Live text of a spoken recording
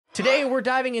Today, we're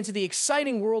diving into the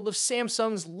exciting world of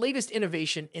Samsung's latest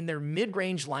innovation in their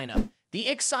mid-range lineup, the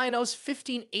Exynos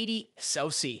 1580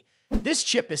 SoC. This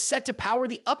chip is set to power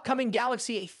the upcoming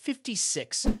Galaxy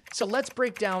A56, so let's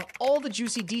break down all the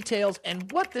juicy details and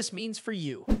what this means for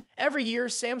you. Every year,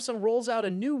 Samsung rolls out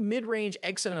a new mid-range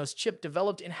Exynos chip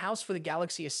developed in-house for the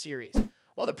Galaxy A series.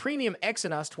 While the premium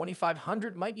Exynos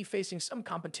 2500 might be facing some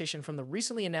competition from the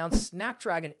recently announced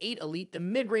Snapdragon 8 Elite, the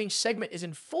mid-range segment is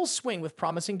in full swing with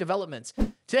promising developments.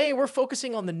 Today, we're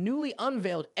focusing on the newly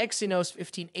unveiled Exynos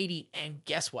 1580, and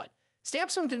guess what?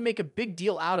 Samsung didn't make a big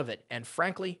deal out of it, and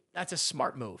frankly, that's a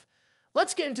smart move.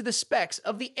 Let's get into the specs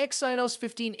of the Exynos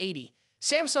 1580.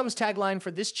 Samsung's tagline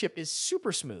for this chip is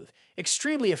super smooth,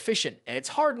 extremely efficient, and it's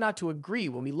hard not to agree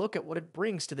when we look at what it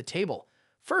brings to the table.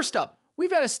 First up, we've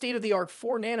got a state-of-the-art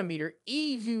 4nm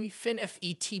EUV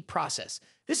FinFET process.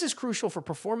 This is crucial for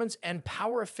performance and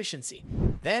power efficiency.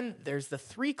 Then there's the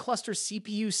 3-cluster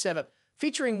CPU setup,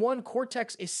 featuring one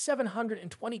Cortex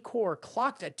A720 core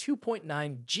clocked at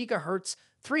 2.9 GHz,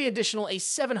 3 additional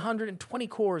A720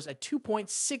 cores at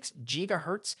 2.6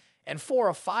 GHz, and 4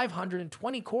 of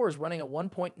 520 cores running at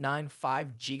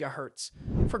 1.95 GHz.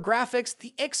 For graphics,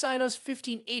 the Exynos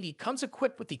 1580 comes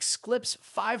equipped with the Xclipse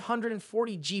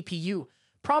 540 GPU,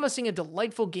 promising a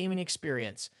delightful gaming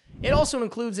experience. It also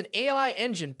includes an AI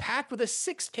engine packed with a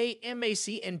 6K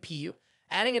MAC NPU,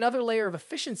 adding another layer of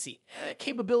efficiency and a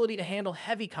capability to handle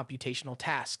heavy computational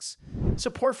tasks.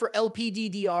 Support for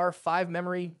LPDDR5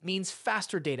 memory means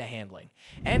faster data handling,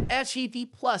 and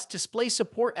HED Plus display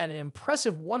support at an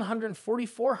impressive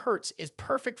 144 Hz is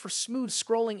perfect for smooth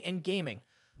scrolling and gaming.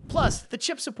 Plus, the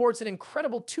chip supports an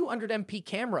incredible 200MP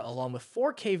camera along with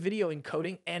 4K video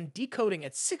encoding and decoding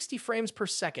at 60 frames per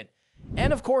second.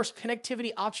 And of course,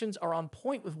 connectivity options are on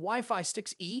point with Wi-Fi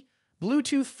 6E,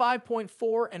 Bluetooth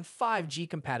 5.4, and 5G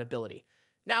compatibility.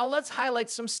 Now let's highlight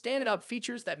some standout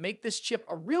features that make this chip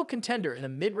a real contender in the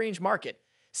mid-range market.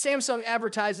 Samsung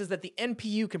advertises that the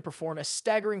NPU can perform a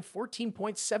staggering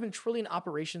 14.7 trillion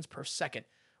operations per second.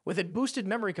 With a boosted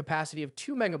memory capacity of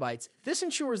 2 MB, this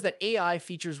ensures that AI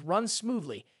features run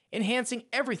smoothly, enhancing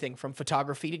everything from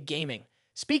photography to gaming.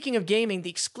 Speaking of gaming,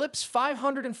 the Xclipse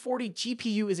 540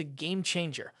 GPU is a game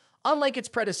changer. Unlike its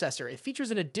predecessor, it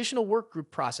features an additional workgroup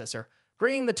processor,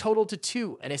 bringing the total to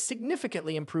 2 and a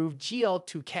significantly improved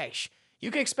GL2 cache. You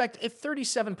can expect a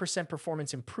 37%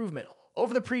 performance improvement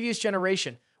over the previous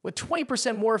generation, with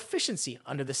 20% more efficiency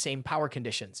under the same power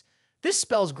conditions. This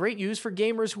spells great news for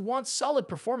gamers who want solid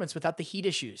performance without the heat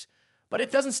issues. But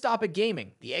it doesn't stop at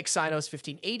gaming. The Exynos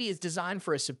 1580 is designed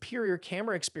for a superior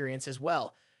camera experience as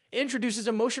well. It introduces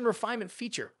a motion refinement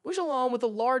feature, which along with a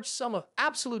large sum of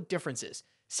absolute differences,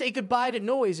 say goodbye to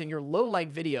noise in your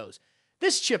low-light videos.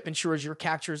 This chip ensures your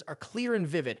captures are clear and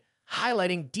vivid,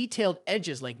 highlighting detailed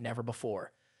edges like never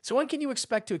before. So when can you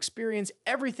expect to experience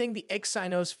everything the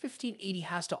Exynos 1580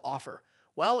 has to offer?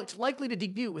 Well, it's likely to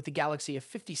debut with the Galaxy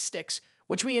A56,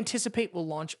 which we anticipate will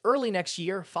launch early next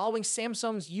year following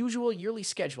Samsung's usual yearly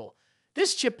schedule.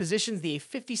 This chip positions the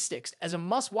A56 as a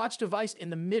must-watch device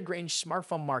in the mid-range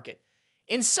smartphone market.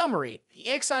 In summary, the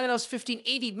Exynos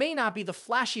 1580 may not be the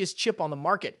flashiest chip on the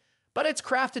market, but it's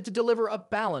crafted to deliver a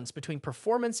balance between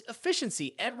performance,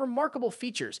 efficiency, and remarkable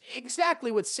features,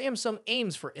 exactly what Samsung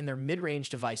aims for in their mid-range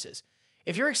devices.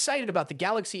 If you're excited about the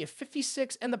Galaxy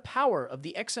A56 and the power of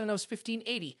the Exynos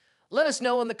 1580, let us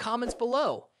know in the comments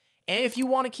below. And if you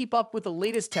want to keep up with the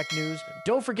latest tech news,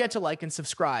 don't forget to like and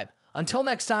subscribe. Until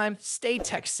next time, stay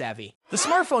tech savvy. The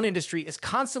smartphone industry is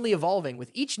constantly evolving,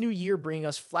 with each new year bringing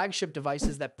us flagship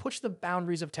devices that push the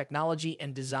boundaries of technology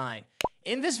and design.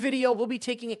 In this video, we'll be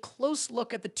taking a close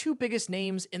look at the two biggest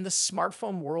names in the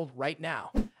smartphone world right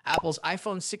now: Apple's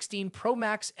iPhone 16 Pro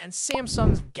Max and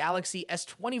Samsung's Galaxy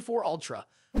S24 Ultra.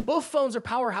 Both phones are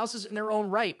powerhouses in their own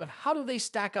right, but how do they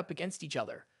stack up against each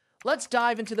other? Let's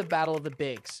dive into the battle of the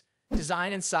bigs.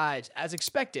 Design and size. As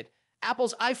expected,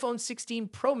 Apple's iPhone 16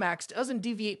 Pro Max doesn't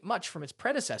deviate much from its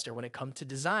predecessor when it comes to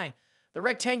design. The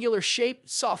rectangular shape,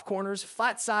 soft corners,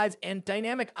 flat sides, and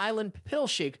dynamic island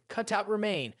pill-shaped cutout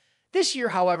remain. This year,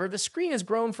 however, the screen has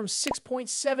grown from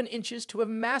 6.7 inches to a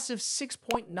massive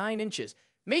 6.9 inches,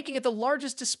 making it the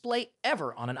largest display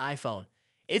ever on an iPhone.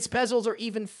 Its bezels are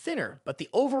even thinner, but the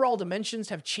overall dimensions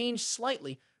have changed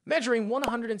slightly, measuring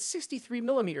 163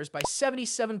 millimeters by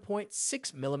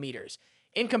 77.6 millimeters.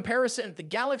 In comparison, the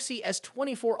Galaxy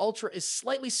S24 Ultra is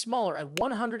slightly smaller at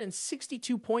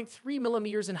 162.3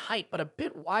 millimeters in height, but a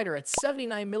bit wider at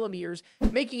 79 millimeters,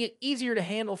 making it easier to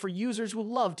handle for users who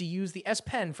love to use the S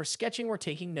Pen for sketching or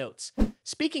taking notes.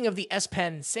 Speaking of the S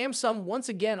Pen, Samsung once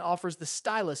again offers the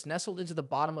stylus nestled into the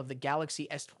bottom of the Galaxy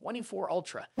S24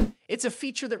 Ultra. It's a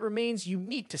feature that remains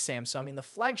unique to Samsung in the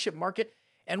flagship market,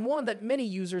 and one that many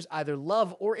users either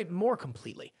love or ignore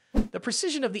completely. The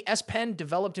precision of the S Pen,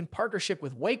 developed in partnership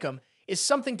with Wacom, is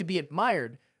something to be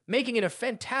admired, making it a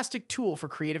fantastic tool for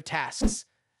creative tasks.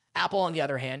 Apple, on the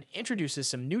other hand, introduces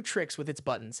some new tricks with its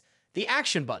buttons. The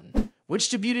Action button, which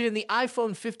debuted in the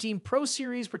iPhone 15 Pro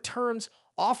series, returns,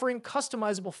 offering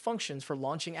customizable functions for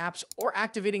launching apps or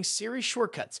activating Siri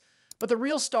shortcuts. But the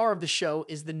real star of the show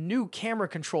is the new Camera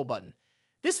Control button.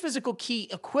 This physical key,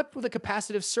 equipped with a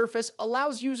capacitive surface,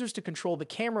 allows users to control the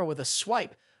camera with a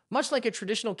swipe, much like a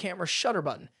traditional camera shutter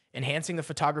button, enhancing the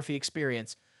photography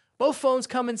experience. Both phones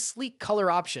come in sleek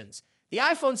color options. The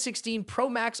iPhone 16 Pro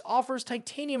Max offers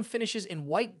titanium finishes in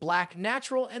white, black,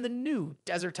 natural, and the new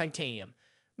Desert Titanium.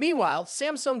 Meanwhile,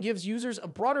 Samsung gives users a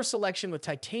broader selection with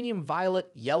titanium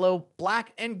violet, yellow,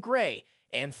 black, and gray,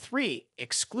 and 3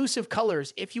 exclusive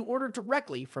colors if you order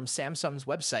directly from Samsung's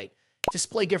website.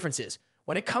 Display differences.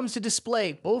 When it comes to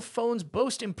display, both phones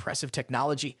boast impressive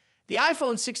technology. The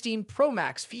iPhone 16 Pro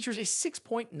Max features a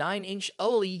 6.9-inch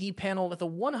OLED panel with a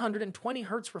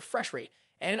 120Hz refresh rate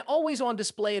and an always-on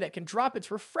display that can drop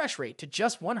its refresh rate to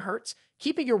just 1 Hz,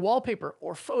 keeping your wallpaper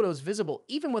or photos visible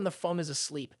even when the phone is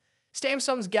asleep.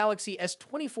 Samsung's Galaxy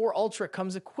S24 Ultra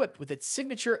comes equipped with its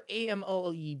signature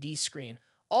AMOLED screen,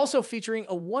 also featuring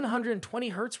a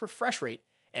 120Hz refresh rate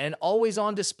and an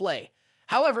always-on display.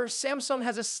 However, Samsung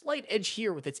has a slight edge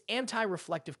here with its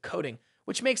anti-reflective coating,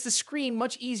 which makes the screen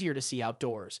much easier to see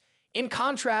outdoors. In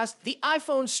contrast, the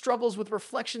iPhone struggles with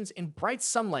reflections in bright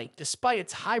sunlight despite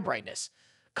its high brightness.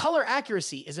 Color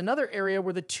accuracy is another area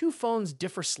where the two phones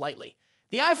differ slightly.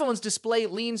 The iPhone's display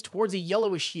leans towards a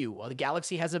yellowish hue, while the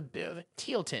Galaxy has a bit of a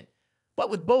teal tint. But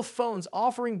with both phones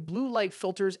offering blue light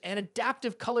filters and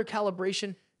adaptive color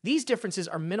calibration, these differences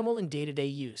are minimal in day-to-day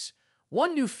use.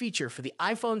 One new feature for the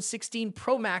iPhone 16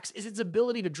 Pro Max is its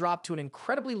ability to drop to an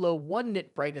incredibly low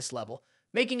 1-nit brightness level,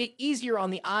 making it easier on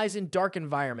the eyes in dark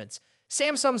environments.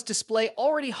 Samsung's display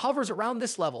already hovers around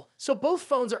this level, so both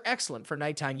phones are excellent for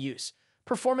nighttime use.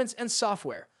 Performance and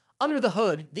software. Under the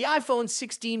hood, the iPhone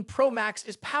 16 Pro Max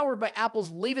is powered by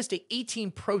Apple's latest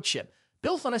A18 Pro chip,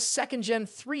 built on a second-gen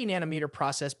 3nm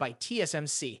process by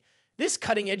TSMC. This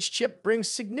cutting-edge chip brings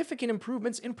significant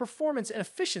improvements in performance and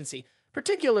efficiency,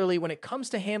 particularly when it comes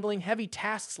to handling heavy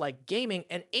tasks like gaming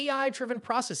and AI-driven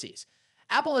processes.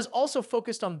 Apple has also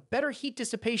focused on better heat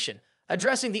dissipation,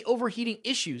 addressing the overheating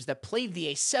issues that plagued the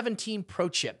A17 Pro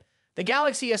chip. The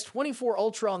Galaxy S24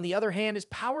 Ultra, on the other hand, is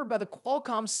powered by the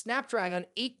Qualcomm Snapdragon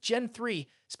 8 Gen 3,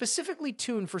 specifically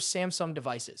tuned for Samsung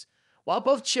devices. While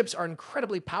both chips are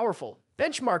incredibly powerful,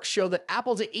 benchmarks show that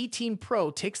Apple's A18 Pro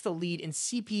takes the lead in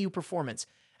CPU performance.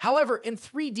 However, in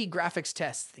 3D graphics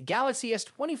tests, the Galaxy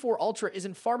S24 Ultra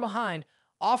isn't far behind,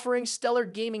 offering stellar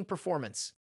gaming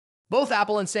performance. Both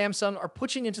Apple and Samsung are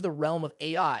pushing into the realm of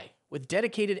AI, with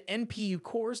dedicated NPU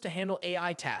cores to handle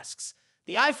AI tasks.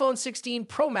 The iPhone 16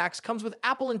 Pro Max comes with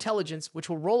Apple Intelligence, which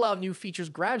will roll out new features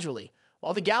gradually,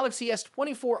 while the Galaxy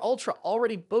S24 Ultra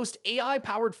already boasts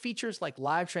AI-powered features like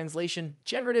live translation,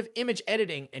 generative image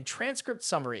editing, and transcript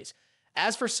summaries.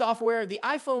 As for software, the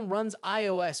iPhone runs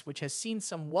iOS, which has seen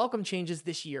some welcome changes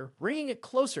this year, bringing it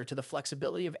closer to the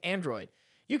flexibility of Android.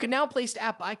 You can now place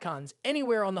app icons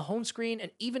anywhere on the home screen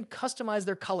and even customize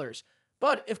their colors.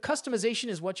 But if customization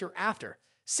is what you're after,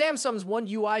 Samsung's One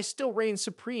UI still reigns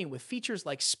supreme with features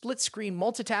like split-screen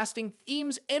multitasking,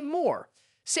 themes, and more.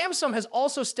 Samsung has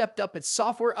also stepped up its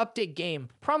software update game,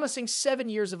 promising 7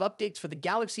 years of updates for the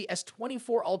Galaxy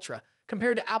S24 Ultra,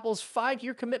 compared to Apple's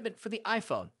 5-year commitment for the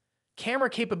iPhone. Camera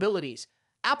capabilities.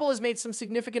 Apple has made some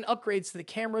significant upgrades to the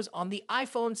cameras on the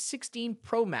iPhone 16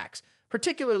 Pro Max,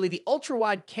 particularly the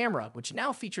ultra-wide camera, which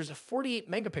now features a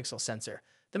 48-megapixel sensor.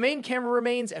 The main camera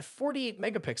remains at 48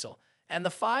 megapixel, and the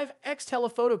 5x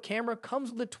telephoto camera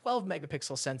comes with a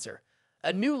 12-megapixel sensor.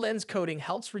 A new lens coating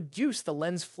helps reduce the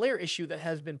lens flare issue that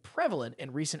has been prevalent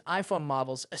in recent iPhone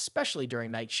models, especially during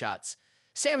night shots.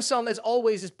 Samsung, as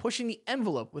always, is pushing the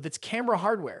envelope with its camera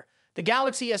hardware. The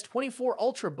Galaxy S24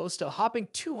 Ultra boasts a hopping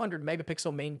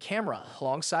 200-megapixel main camera,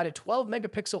 alongside a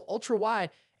 12-megapixel ultra-wide,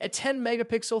 a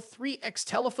 10-megapixel 3x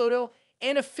telephoto,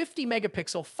 and a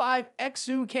 50-megapixel 5x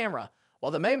zoom camera.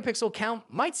 While the megapixel count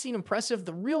might seem impressive,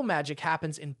 the real magic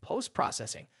happens in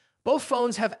post-processing. Both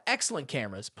phones have excellent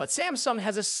cameras, but Samsung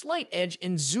has a slight edge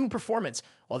in zoom performance,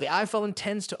 while the iPhone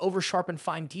tends to over-sharpen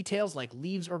fine details like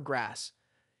leaves or grass.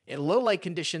 In low-light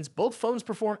conditions, both phones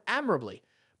perform admirably,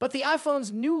 but the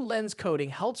iPhone's new lens coating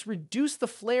helps reduce the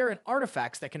flare and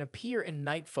artifacts that can appear in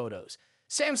night photos.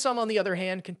 Samsung, on the other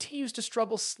hand, continues to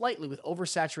struggle slightly with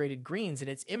oversaturated greens in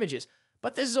its images,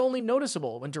 but this is only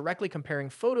noticeable when directly comparing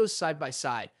photos side by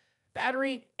side.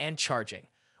 Battery and charging.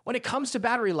 When it comes to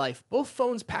battery life, both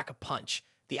phones pack a punch.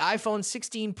 The iPhone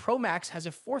 16 Pro Max has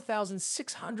a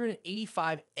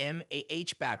 4,685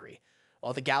 mAh battery,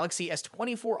 while the Galaxy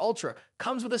S24 Ultra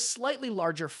comes with a slightly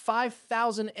larger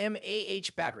 5,000 mAh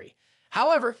battery.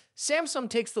 However, Samsung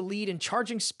takes the lead in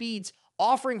charging speeds,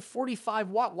 offering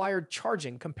 45-watt wired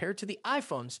charging compared to the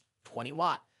iPhone's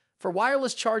 20-watt. For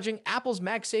wireless charging, Apple's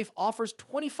MagSafe offers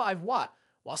 25-watt,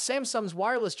 while Samsung's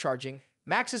wireless charging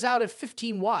maxes out at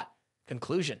 15-watt.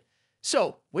 Conclusion.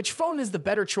 So, which phone is the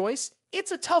better choice?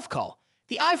 It's a tough call.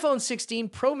 The iPhone 16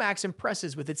 Pro Max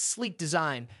impresses with its sleek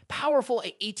design, powerful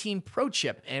A18 Pro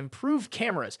chip, and improved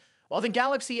cameras, while the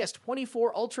Galaxy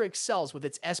S24 Ultra excels with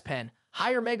its S Pen,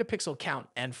 higher megapixel count,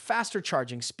 and faster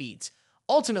charging speeds.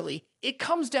 Ultimately, it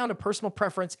comes down to personal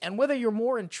preference and whether you're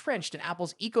more entrenched in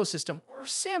Apple's ecosystem or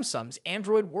Samsung's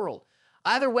Android world.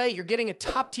 Either way, you're getting a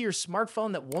top-tier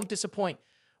smartphone that won't disappoint.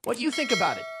 What do you think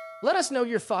about it? Let us know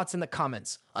your thoughts in the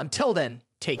comments. Until then,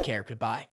 take care. Goodbye.